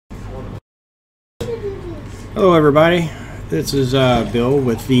Hello everybody, this is Bill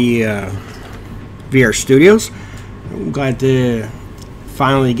with the VR Studios. I'm glad to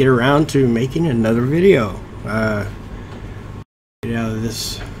finally get around to making another video. Get out of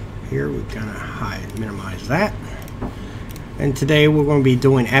this here, we kind of minimize that. And today we're going to be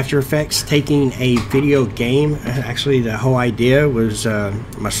doing After Effects, taking a video game. Actually, the whole idea was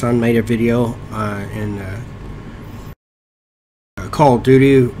my son made a video in Call of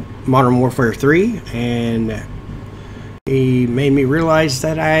Duty Modern Warfare 3, and he made me realize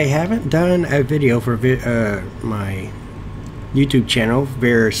that I haven't done a video for my YouTube channel,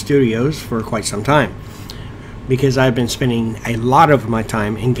 VR Studios, for quite some time, because I've been spending a lot of my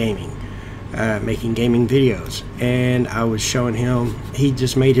time in gaming, making gaming videos. And I was showing him, he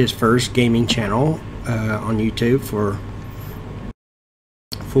just made his first gaming channel on YouTube for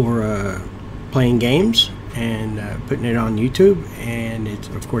playing games and putting it on YouTube. And it's,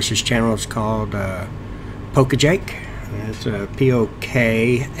 of course, his channel is called Pokajake. It's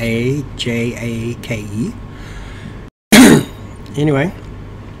P-O-K-A-J-A-K-E. Anyway,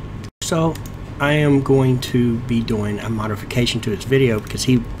 so I am going to be doing a modification to his video because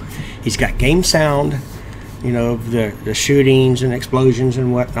he's got game sound, you know, the shootings and explosions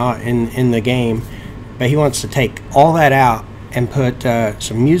and whatnot in the game, but he wants to take all that out and put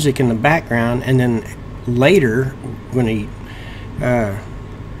some music in the background, and then later when he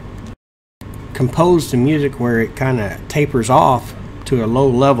compose the music where it kind of tapers off to a low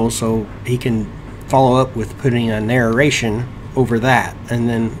level, so he can follow up with putting a narration over that, and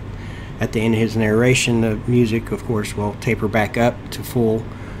then at the end of his narration the music, of course, will taper back up to full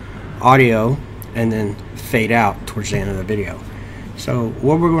audio and then fade out towards the end of the video. So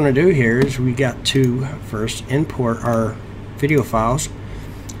what we're going to do here is we got to first import our video files,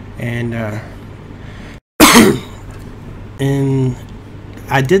 and and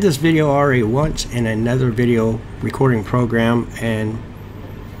I did this video already once in another video recording program, and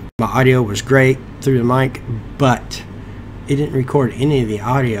my audio was great through the mic, but it didn't record any of the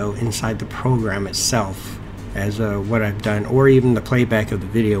audio inside the program itself as what I've done, or even the playback of the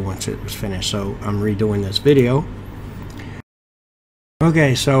video once it was finished. So I'm redoing this video.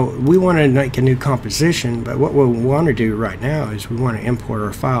 Okay, so we want to make a new composition, but what we want to do right now is we want to import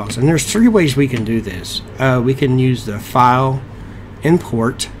our files. And there's three ways we can do this. We can use the file,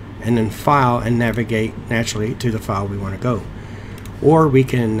 import, and then file, and navigate naturally to the file we want to go. Or we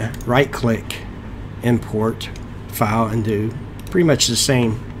can right click, import, file, and do pretty much the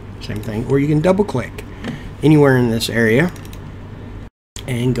same thing. Or you can double click anywhere in this area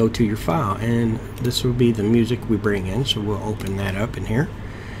and go to your file, and this will be the music we bring in. So we'll open that up in here,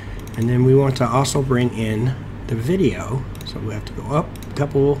 and then we want to also bring in the video. So we have to go up a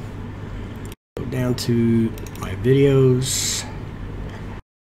couple, go down to my videos,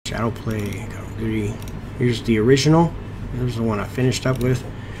 Shadow Play, Call of Duty. Here's the original. Here's the one I finished up with.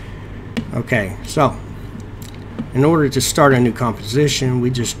 Okay, so in order to start a new composition, we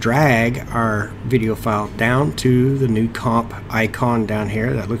just drag our video file down to the new comp icon down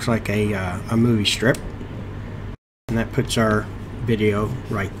here that looks like a movie strip, and that puts our video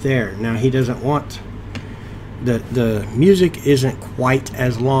right there. Now he doesn't want the music isn't quite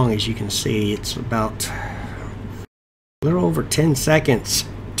as long as you can see. It's about a little over 10 seconds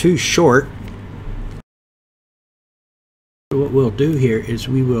too short. So what we'll do here is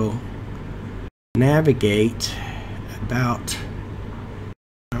we will navigate about,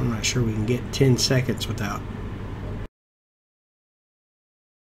 I'm not sure we can get 10 seconds without.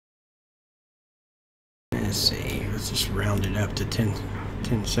 Let's see, let's just round it up to 10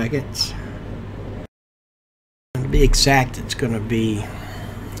 seconds. And to be exact, it's going to be,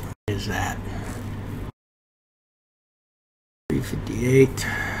 what is that? 358.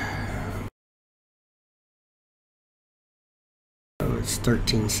 So it's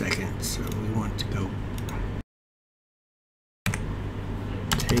 13 seconds, so we want to go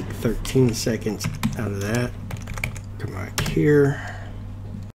take 13 seconds out of that. Come back here,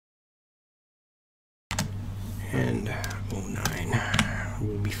 and 09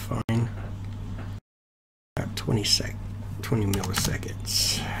 will be fine. About 20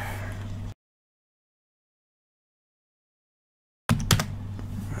 milliseconds.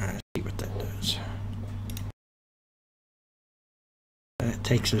 Let's see what that does. That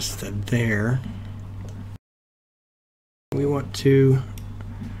takes us to there. We want to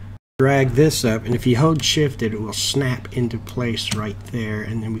drag this up, and if you hold shift, it will snap into place right there,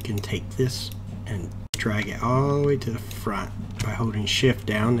 and then we can take this and drag it all the way to the front. By holding shift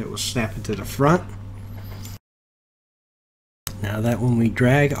down, it will snap it to the front. Now that when we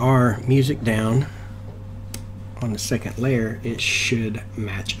drag our music down on the second layer, it should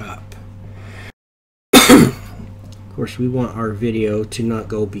match up. Of course, we want our video to not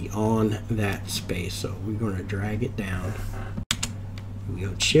go beyond that space, so we're going to drag it down. We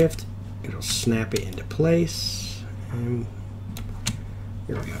go shift, it'll snap it into place, and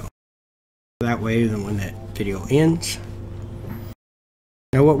here we go. That way, then when that video ends.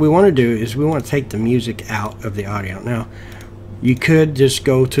 Now what we want to do is we want to take the music out of the audio. Now, you could just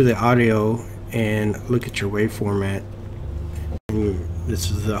go to the audio and look at your wave format. And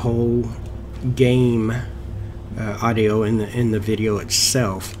this is the whole game audio in the video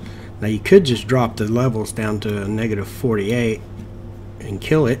itself. Now you could just drop the levels down to -48 and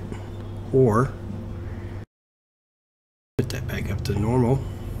kill it, or put that back up to normal,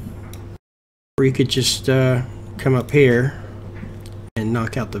 or you could just come up here and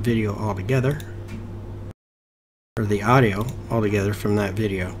knock out the video altogether, or the audio altogether from that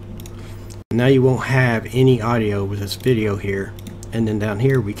video. Now you won't have any audio with this video here. And then down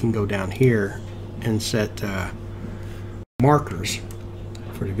here we can go down here and set markers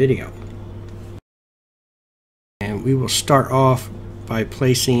for the video. And we will start off by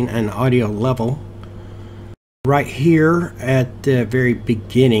placing an audio level right here at the very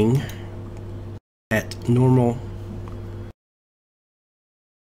beginning at normal.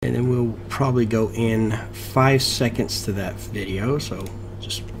 And then we'll probably go in 5 seconds to that video, so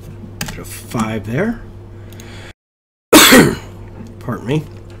just put a 5 there. Pardon me.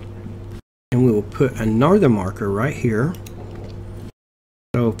 And we will put another marker right here.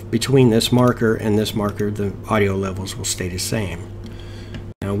 So between this marker and this marker, the audio levels will stay the same.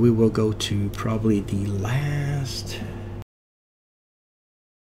 Now we will go to probably the last.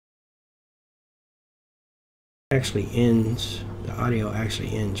 Actually ends. The audio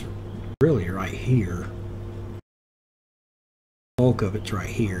actually ends really right here. The bulk of it's right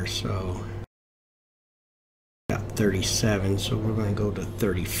here, so got 37, so we're going to go to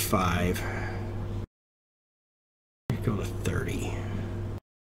 35. Go to 30.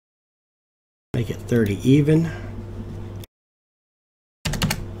 Make it 30 even.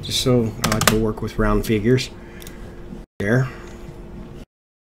 Just so I like to work with round figures. There.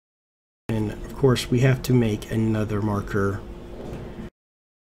 And of course we have to make another marker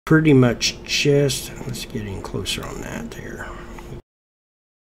pretty much just, let's get in closer on that there.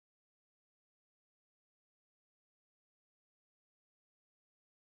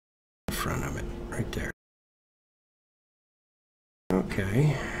 Front of it, right there.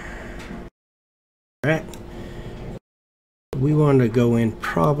 Okay. Alright. We want to go in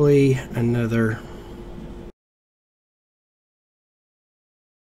probably another.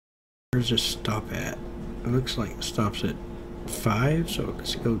 Where's this stop at? It looks like it stops at 5, so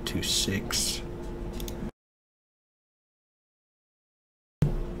let's go to 6.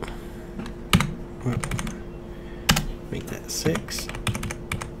 Make that 6,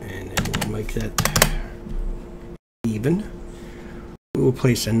 and then we'll make that even. We will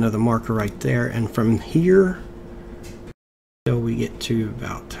place another marker right there, and from here till we get to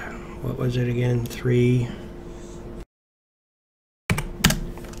about, what was it again?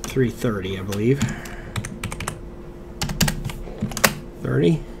 330, I believe.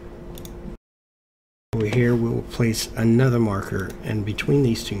 30. Over here we will place another marker, and between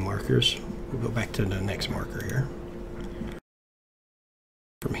these two markers we'll go back to the next marker here.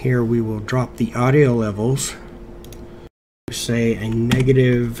 From here we will drop the audio levels to say a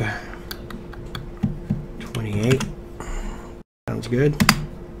 -28. Sounds good.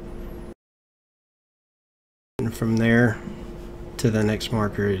 And from there to the next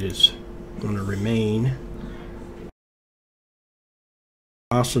marker it is going to remain.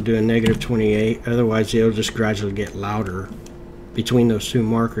 Also do a -28, otherwise it'll just gradually get louder between those two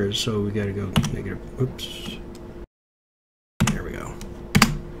markers, so we got to go negative. Oops. There we go.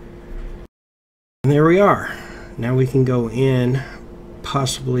 And there we are. Now we can go in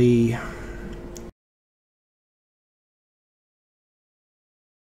possibly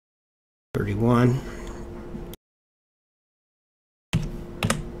 '31.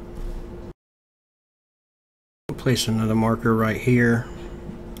 We'll place another marker right here.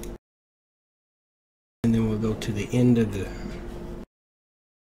 And then we'll go to the end of the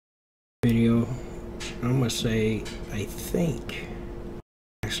video. I'm going to say, I think,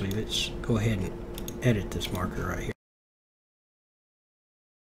 actually, let's go ahead and edit this marker right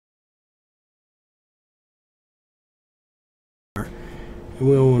here. And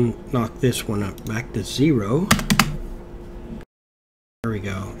we'll knock this one up back to 0. There we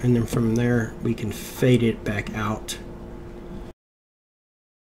go. And then from there, we can fade it back out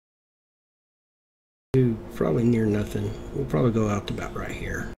to probably near nothing. We'll probably go out to about right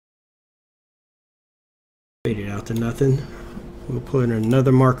here. Fade it out to nothing. We'll put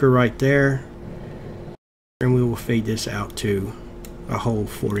another marker right there. and we will fade this out to a whole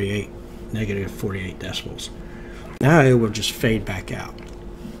negative 48 decibels. Now it will just fade back out.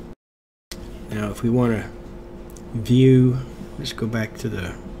 Now if we want to view, let's go back to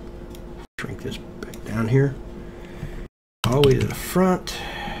the, shrink this back down here, all the way to the front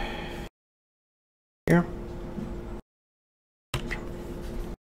here.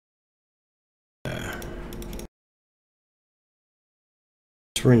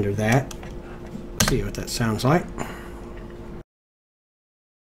 Let's render that, see what that sounds like.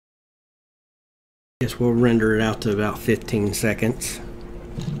 Guess we'll render it out to about 15 seconds.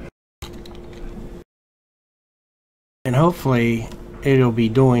 And hopefully it'll be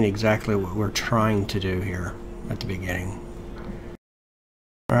doing exactly what we're trying to do here at the beginning.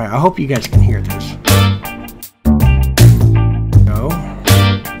 Alright, I hope you guys can hear this. Go.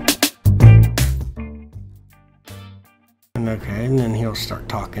 And okay, and then he'll start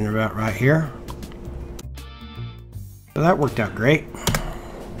talking about right here. So that worked out great.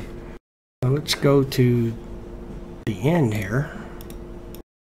 So let's go to the end here,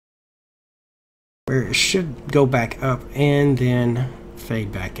 where it should go back up and then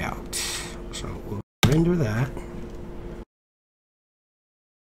fade back out. So we'll render that.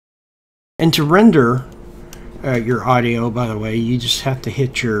 And to render your audio, by the way, you just have to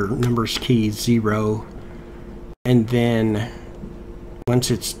hit your numbers key 0, and then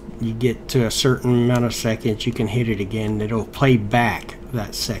once you get to a certain amount of seconds, you can hit it again. It'll play back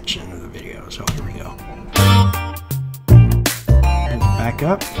that section of the video. So here we go. And back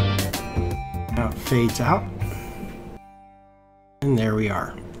up. Now it fades out. And there we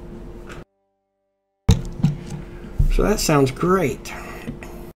are. So that sounds great.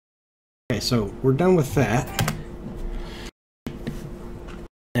 Okay, so we're done with that.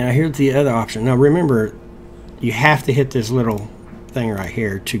 Now here's the other option. Now remember, you have to hit this little thing right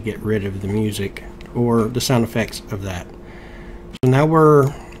here to get rid of the music or the sound effects of that. So now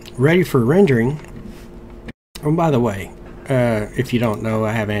we're ready for rendering. Oh, by the way, if you don't know,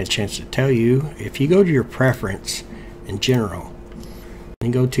 I haven't had a chance to tell you, if you go to your preference in general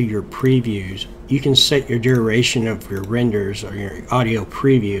and go to your previews, you can set your duration of your renders or your audio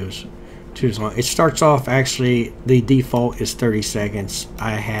previews to as long. It starts off, actually the default is 30 seconds.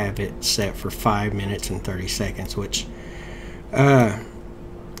 I have it set for 5 minutes and 30 seconds, which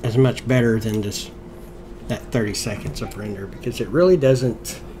is much better than just that 30 seconds of render, because it really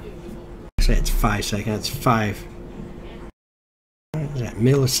doesn't say it's 5 seconds. It's 5, what is that,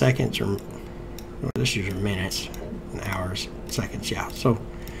 milliseconds, or this is your minutes and hours, seconds, yeah. So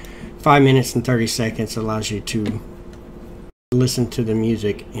 5 minutes and 30 seconds allows you to listen to the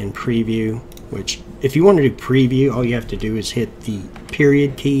music in preview, which if you want to do preview, all you have to do is hit the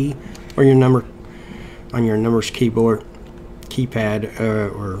period key or your number on your numbers keyboard keypad,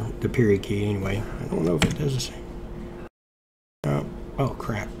 or the period key anyway. I don't know if it does the same. Oh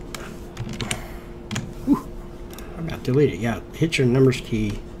crap. Whew. I about to delete it. Yeah, hit your numbers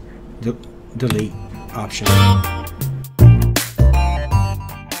key, delete option.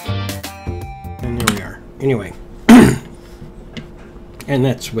 And there we are. Anyway. And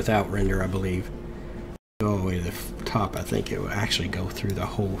that's without render, I believe. Go all the way to the top. I think it will actually go through the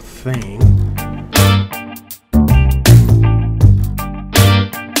whole thing.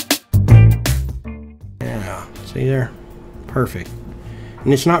 Yeah, see there? Perfect.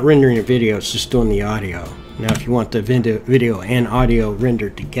 And it's not rendering a video, it's just doing the audio. Now if you want the video and audio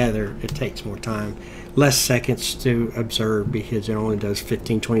rendered together, it takes more time. Less seconds to observe, because it only does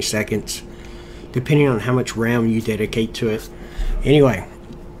 15-20 seconds, depending on how much RAM you dedicate to it. Anyway,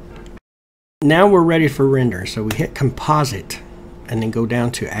 now we're ready for render. So we hit composite and then go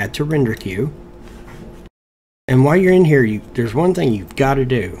down to add to render queue. And while you're in here, there's one thing you've got to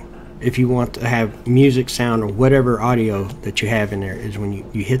do if you want to have music, sound, or whatever audio that you have in there, is when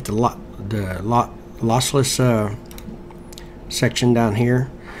you hit the lossless section down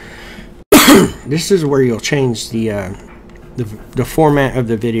here. This is where you'll change the format of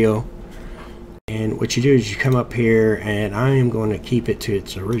the video. And what you do is you come up here, and I am going to keep it to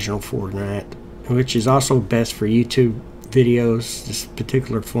its original format, which is also best for YouTube videos. This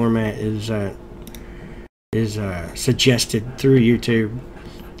particular format is suggested through YouTube.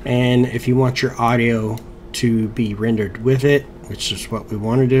 And if you want your audio to be rendered with it, which is what we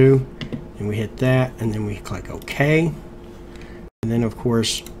want to do, and we hit that, and then we click OK. And then of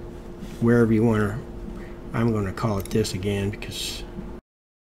course, wherever you want to, I'm going to call it this again, because,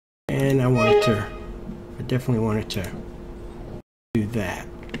 and I definitely wanted to do that.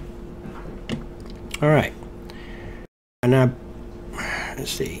 All right, and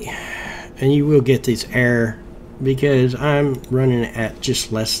let's see, and you will get these error because I'm running at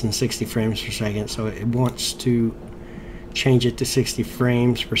just less than 60 frames per second, so it wants to change it to 60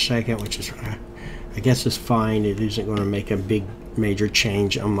 frames per second, which is, I guess, is fine. It isn't going to make a big major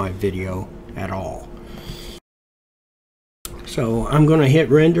change on my video at all. So I'm going to hit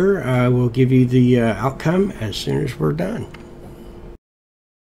render. I will give you the outcome as soon as we're done.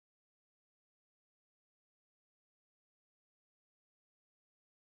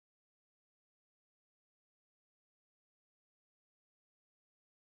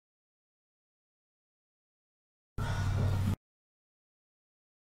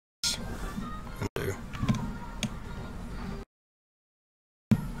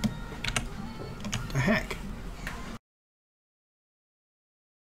 The heck.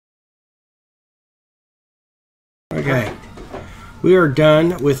 Okay, we are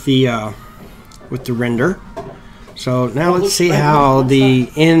done with the render. So now let's see how the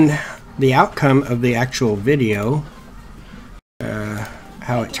outcome of the actual video,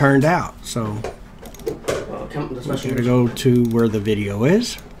 how it turned out. So we're gonna go to where the video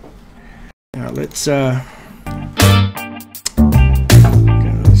is. Now let's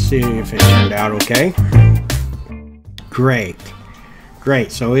see if it turned out okay. Great.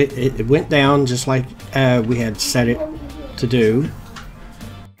 Great, so it went down just like we had set it to do.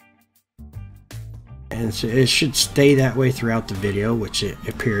 And so it should stay that way throughout the video, which it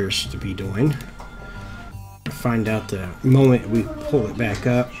appears to be doing. Find out the moment we pull it back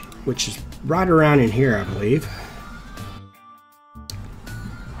up, which is right around in here, I believe.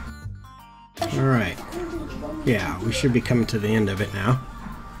 Alright. Yeah, we should be coming to the end of it now.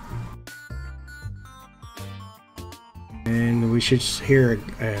 And we should hear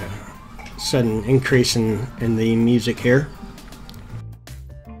a sudden increase in the music here.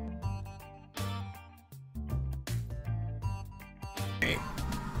 Okay.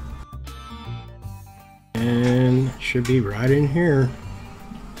 And should be right in here.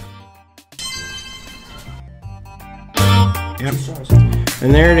 Yep.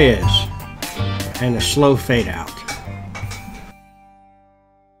 And there it is. And a slow fade out.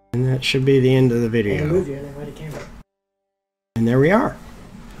 And that should be the end of the video. And there we are.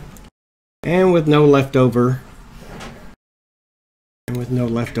 And with no leftovers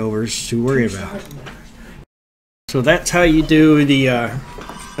to worry about. So that's how you do the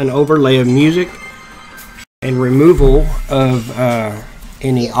an overlay of music and removal of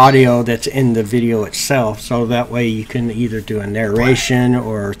any audio that's in the video itself. So that way you can either do a narration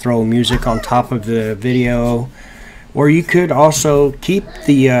or throw music on top of the video, or you could also keep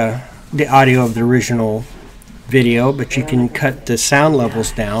the audio of the original video, but you can cut the sound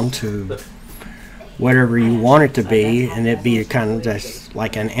levels down to whatever you want it to be, and it'd be kind of just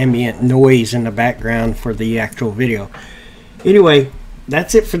like an ambient noise in the background for the actual video. Anyway,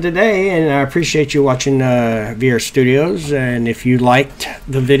 that's it for today, and I appreciate you watching VR Studios. And if you liked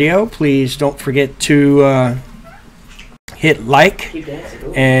the video, please don't forget to hit like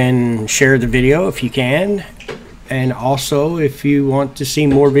and share the video if you can. And also, if you want to see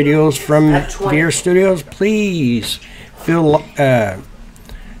more videos from VR Studios, please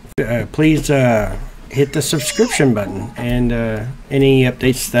hit the subscription button. And any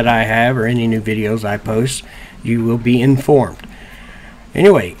updates that I have or any new videos I post, you will be informed.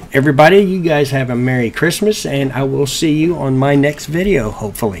 Anyway, everybody, you guys have a Merry Christmas, and I will see you on my next video,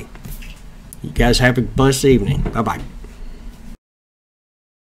 hopefully. You guys have a blessed evening. Bye-bye.